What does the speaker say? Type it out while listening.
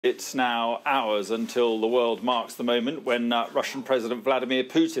It's now hours until the world marks the moment when Russian President Vladimir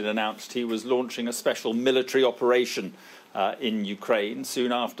Putin announced he was launching a special military operation in Ukraine.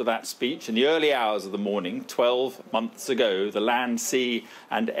 Soon after that speech, in the early hours of the morning, 12 months ago, the land, sea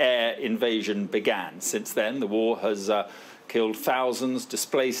and air invasion began. Since then, the war has killed thousands,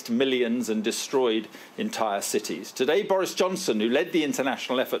 displaced millions and destroyed entire cities. Today, Boris Johnson, who led the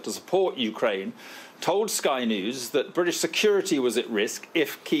international effort to support Ukraine, told Sky News that British security was at risk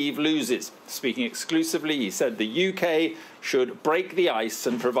if Kyiv loses. Speaking exclusively, he said the UK should break the ice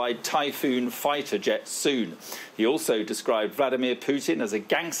and provide Typhoon fighter jets soon. He also described Vladimir Putin as a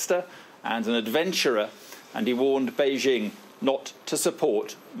gangster and an adventurer, and he warned Beijing not to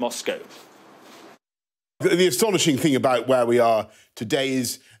support Moscow. The astonishing thing about where we are today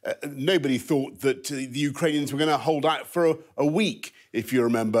is nobody thought that the Ukrainians were going to hold out for a week, if you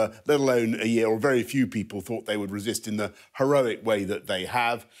remember, let alone a year, or very few people thought they would resist in the heroic way that they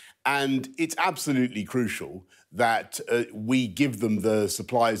have. And it's absolutely crucial that we give them the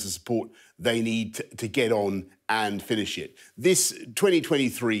supplies, the support they need to get on and finish it. This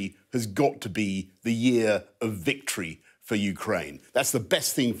 2023 has got to be the year of victory for Ukraine. That's the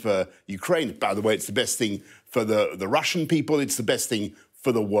best thing for Ukraine. By the way, it's the best thing for the Russian people. It's the best thing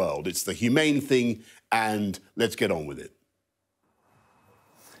for the world. It's the humane thing, and let's get on with it.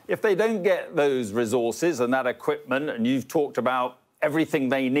 If they don't get those resources and that equipment, and you've talked about everything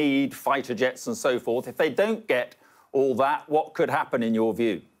they need, fighter jets and so forth, if they don't get all that, what could happen in your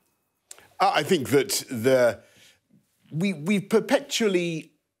view? I think that we've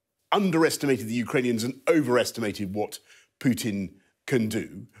perpetually underestimated the Ukrainians and overestimated what Putin can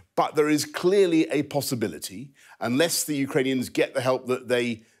do. But there is clearly a possibility, unless the Ukrainians get the help that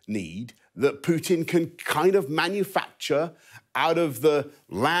they need, that Putin can kind of manufacture out of the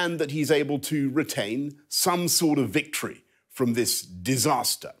land that he's able to retain some sort of victory from this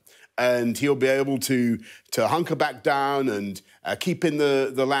disaster. And he'll be able to hunker back down and keep in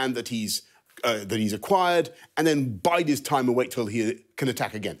the land that he's acquired, and then bide his time and wait till he can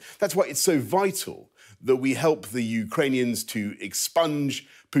attack again. That's why it's so vital that we help the Ukrainians to expunge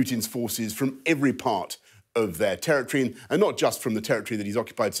Putin's forces from every part of their territory, and not just from the territory that he's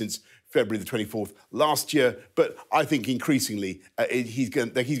occupied since February the 24th last year, but I think increasingly he's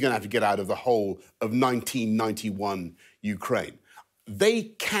going to have to get out of the whole of 1991 Ukraine. They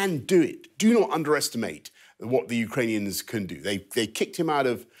can do it. Do not underestimate what the Ukrainians can do. They kicked him out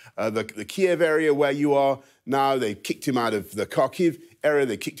of the Kiev area where you are now. They kicked him out of the Kharkiv area.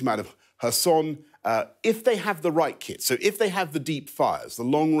 They kicked him out of Kherson. If they have the right kit, so if they have the deep fires, the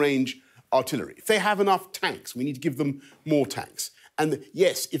long-range artillery, if they have enough tanks, we need to give them more tanks. And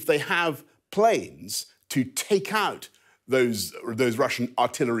yes, if they have planes to take out those Russian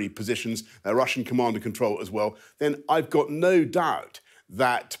artillery positions, Russian command and control as well, then I've got no doubt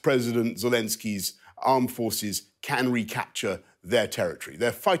that President Zelensky's armed forces can recapture their territory.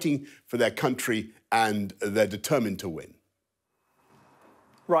 They're fighting for their country and they're determined to win.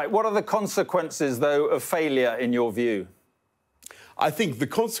 Right. What are the consequences, though, of failure, in your view? I think the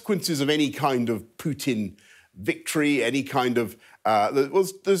consequences of any kind of Putin victory, any kind of...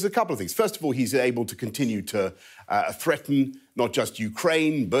 there's a couple of things. First of all, he's able to continue to threaten not just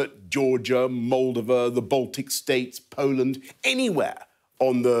Ukraine, but Georgia, Moldova, the Baltic states, Poland, anywhere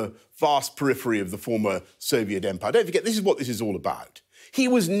on the vast periphery of the former Soviet empire. Don't forget, this is what this is all about. He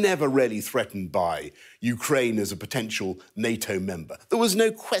was never really threatened by Ukraine as a potential NATO member. There was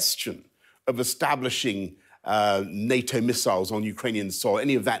no question of establishing NATO missiles on Ukrainian soil,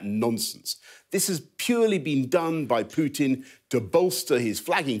 any of that nonsense. This has purely been done by Putin to bolster his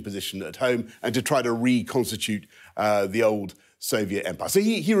flagging position at home and to try to reconstitute the old Soviet empire. So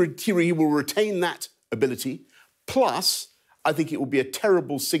he will retain that ability. Plus, I think it will be a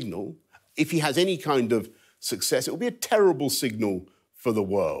terrible signal, if he has any kind of success, it will be a terrible signal for the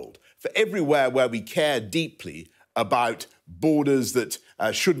world, for everywhere where we care deeply about borders that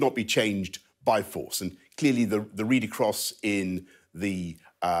should not be changed by force. And clearly the read across in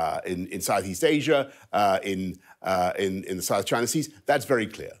Southeast Asia, in the South China Seas, that's very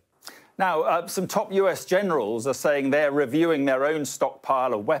clear. Now, some top US generals are saying they're reviewing their own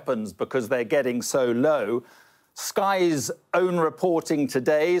stockpile of weapons because they're getting so low. Sky's own reporting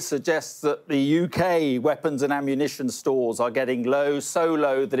today suggests that the UK weapons and ammunition stores are getting low, so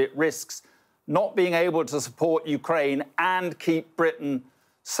low that it risks not being able to support Ukraine and keep Britain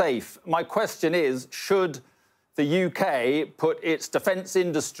safe. My question is, should the UK put its defence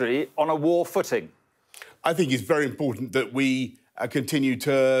industry on a war footing? I think it's very important that we continue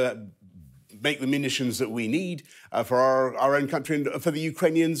to make the munitions that we need for our own country and for the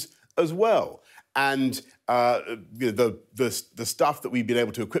Ukrainians as well. And the stuff that we've been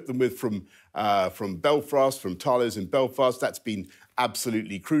able to equip them with from Belfast, from Talos in Belfast, that's been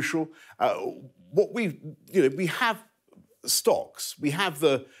absolutely crucial. We have stocks. We have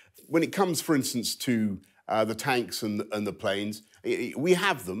when it comes, for instance, to the tanks and the planes, we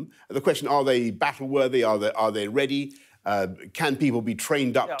have them. The question: are they battle worthy? Are they ready? Can people be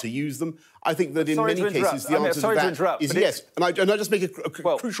trained up to use them? I think that in many cases the answer to that is yes. And I just make a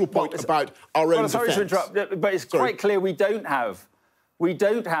crucial point about our own defence. Sorry to interrupt, but it's quite clear we don't have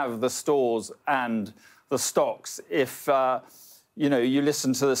the stores and the stocks. If you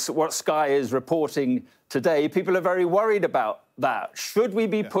listen to what Sky is reporting today, people are very worried about that. Should we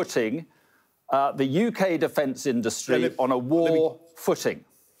be putting the UK defence industry on a war footing?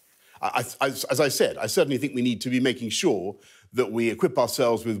 As I said, I certainly think we need to be making sure that we equip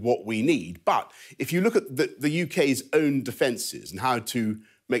ourselves with what we need. But if you look at the UK's own defences and how to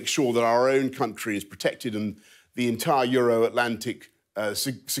make sure that our own country is protected and the entire Euro-Atlantic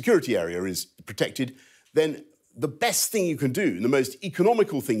security area is protected, then the best thing you can do, and the most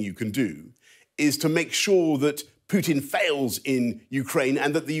economical thing you can do, is to make sure that Putin fails in Ukraine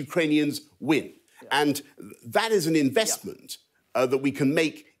and that the Ukrainians win. And that is an investment that we can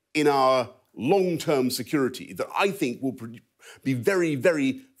make in our long-term security that I think will be very,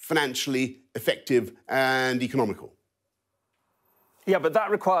 very financially effective and economical. Yeah, but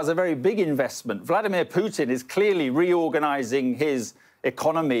that requires a very big investment. Vladimir Putin is clearly reorganising his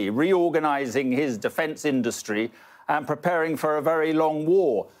economy, reorganising his defence industry and preparing for a very long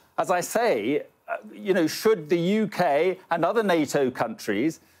war. As I say, should the UK and other NATO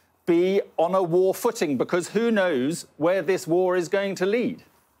countries be on a war footing? Because who knows where this war is going to lead?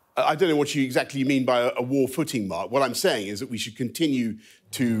 I don't know what you exactly mean by a war footing, Mark. What I'm saying is that we should continue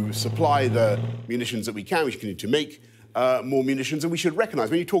to supply the munitions that we can. We should continue to make more munitions, and we should recognise,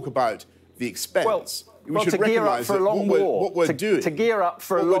 when you talk about the expense, we should recognise that what we're doing, to gear up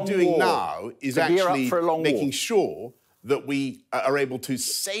for a long war, what we're doing now is actually making sure that we are able to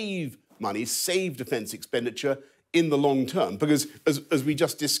save money, save defence expenditure in the long term. Because, as we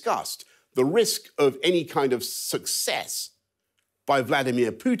just discussed, the risk of any kind of success by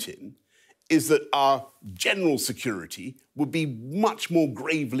Vladimir Putin is that our general security would be much more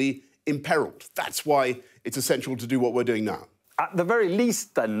gravely imperiled. That's why it's essential to do what we're doing now. At the very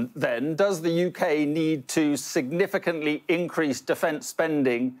least, then does the UK need to significantly increase defence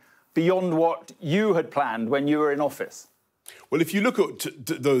spending beyond what you had planned when you were in office? Well, if you look at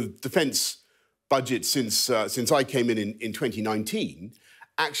the defence budget since I came in 2019,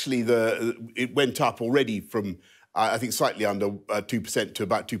 actually it went up already from I think slightly under 2% to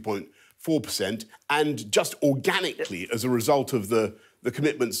about 2.4%, and just organically as a result of the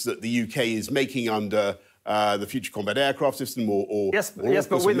commitments that the UK is making under the Future Combat Aircraft System or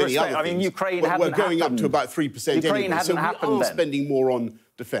but with respect, I mean, Ukraine hadn't happened. We're going up to about 3% anyway, so we are spending more on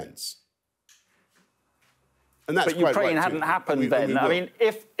defence. And that's but Ukraine hadn't happened then. I mean,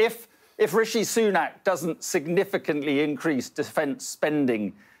 if Rishi Sunak doesn't significantly increase defence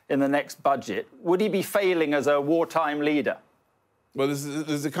spending in the next budget, would he be failing as a wartime leader? Well,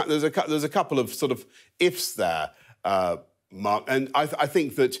 there's a couple of sort of ifs there, Mark, and I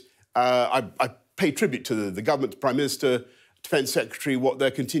think that I pay tribute to the government, Prime Minister, Defence Secretary, what they're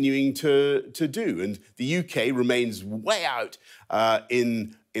continuing to do, and the UK remains way out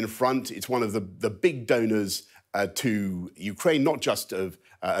in front. It's one of the big donors to Ukraine, not just of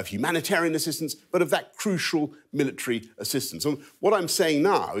humanitarian assistance, but of that crucial military assistance. And what I'm saying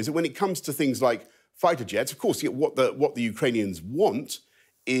now is that when it comes to things like fighter jets, of course, what the Ukrainians want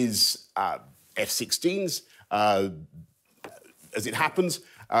is F-16s. As it happens,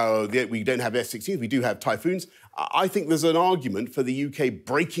 we don't have F-16s, we do have Typhoons. I think there's an argument for the UK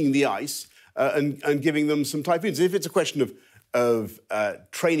breaking the ice and giving them some Typhoons. If it's a question of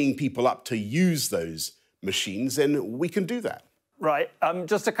training people up to use those machines, then we can do that. Right.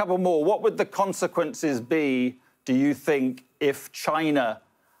 Just a couple more. What would the consequences be, do you think, if China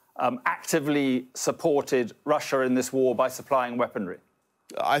actively supported Russia in this war by supplying weaponry?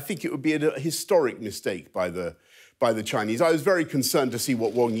 I think it would be a historic mistake by the Chinese. I was very concerned to see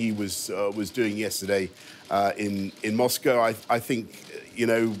what Wang Yi was doing yesterday in Moscow. I think,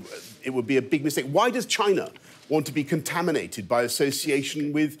 it would be a big mistake. Why does China want to be contaminated by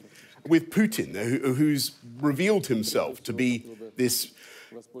association with Putin, who's revealed himself to be this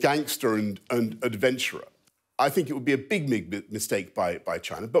gangster and adventurer? I think it would be a big mistake by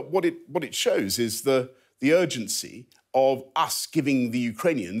China. But what it shows is the urgency of us giving the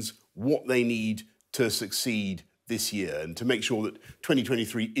Ukrainians what they need to succeed this year and to make sure that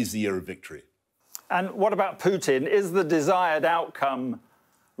 2023 is the year of victory. And what about Putin? Is the desired outcome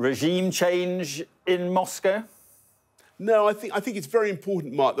regime change in Moscow? No, I think it's very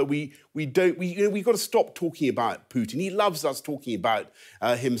important, Mark, that we've got to stop talking about Putin. He loves us talking about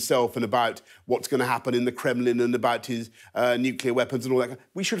himself and about what's going to happen in the Kremlin and about his nuclear weapons and all that.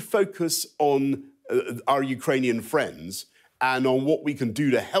 We should focus on our Ukrainian friends and on what we can do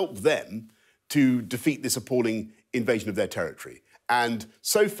to help them to defeat this appalling invasion of their territory. And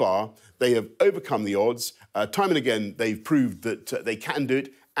so far, they have overcome the odds. Time and again, they've proved that they can do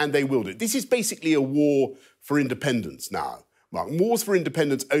it and they will do it. This is basically a war for independence now, Mark. Wars for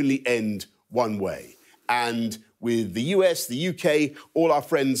independence only end one way. And with the US, the UK, all our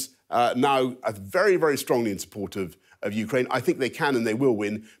friends now are very, very strongly in support of Ukraine. I think they can and they will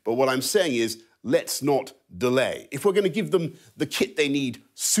win. But what I'm saying is, let's not delay. If we're going to give them the kit they need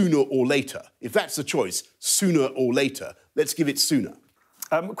sooner or later, if that's the choice, sooner or later, let's give it sooner.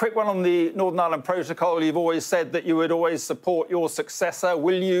 Quick one on the Northern Ireland Protocol. You've always said that you would always support your successor.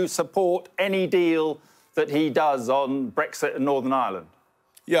 Will you support any deal that he does on Brexit and Northern Ireland?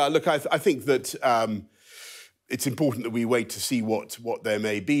 Yeah, look, I think that it's important that we wait to see what there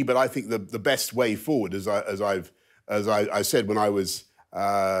may be. But I think the best way forward, as I said when I was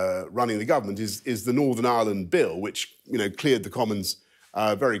running the government, is the Northern Ireland bill, which cleared the Commons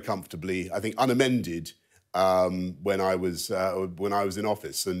very comfortably. I think unamended when I was in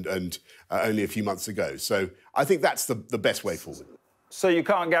office and only a few months ago. So I think that's the best way forward. So you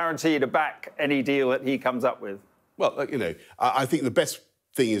can't guarantee to back any deal that he comes up with? Well, I think the best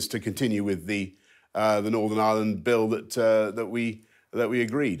thing is to continue with the Northern Ireland bill that we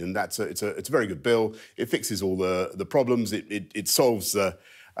agreed, and it's a very good bill. It fixes all the problems. It solves the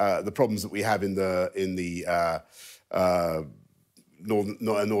problems that we have in the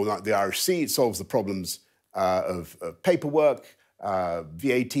Irish Sea. It solves the problems of paperwork,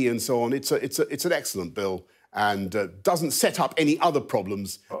 VAT, and so on. It's an excellent bill. And doesn't set up any other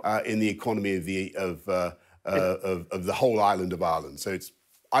problems in the economy of the whole island of Ireland. So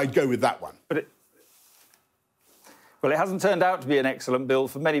I'd go with that one. But it hasn't turned out to be an excellent bill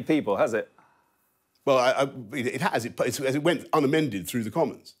for many people, has it? Well, it has. It went unamended through the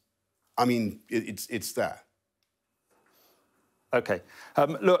Commons. I mean, it's there. OK.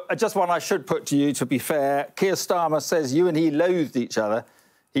 Look, just one I should put to you, to be fair. Keir Starmer says you and he loathed each other.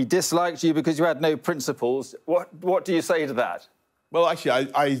 He disliked you because you had no principles. What do you say to that? Well,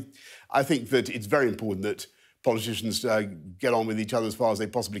 actually, I think that it's very important that politicians get on with each other as far as they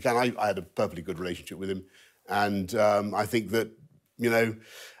possibly can. I had a perfectly good relationship with him. And I think that,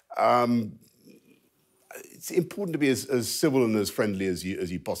 it's important to be as civil and as friendly as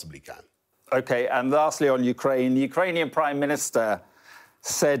you possibly can. OK, and lastly on Ukraine, the Ukrainian Prime Minister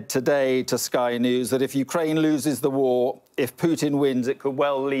said today to Sky News that if Ukraine loses the war, if Putin wins, it could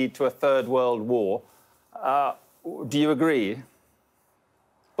well lead to a third world war. Do you agree?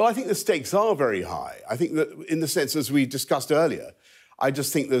 Well, I think the stakes are very high. I think that in the sense, as we discussed earlier, I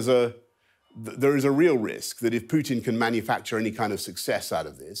just think there is a real risk that if Putin can manufacture any kind of success out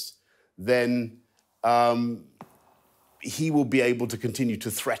of this, then he will be able to continue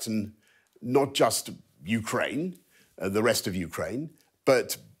to threaten not just Ukraine, the rest of Ukraine,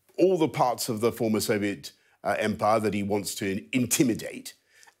 but all the parts of the former Soviet empire that he wants to intimidate.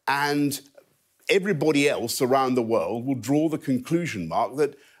 And everybody else around the world will draw the conclusion, Mark,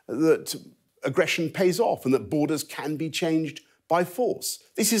 that aggression pays off and that borders can be changed by force.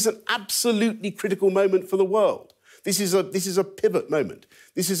 This is an absolutely critical moment for the world. This is a pivot moment.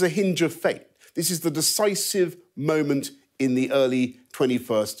 This is a hinge of fate. This is the decisive moment in the early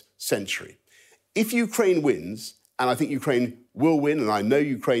 21st century. If Ukraine wins, and I think Ukraine will win, and I know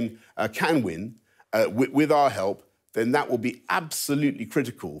Ukraine can win with our help, then that will be absolutely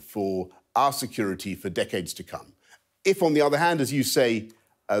critical for our security for decades to come. If, on the other hand, as you say,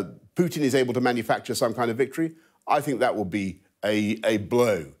 Putin is able to manufacture some kind of victory, I think that will be a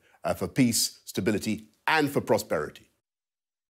blow for peace, stability, and for prosperity.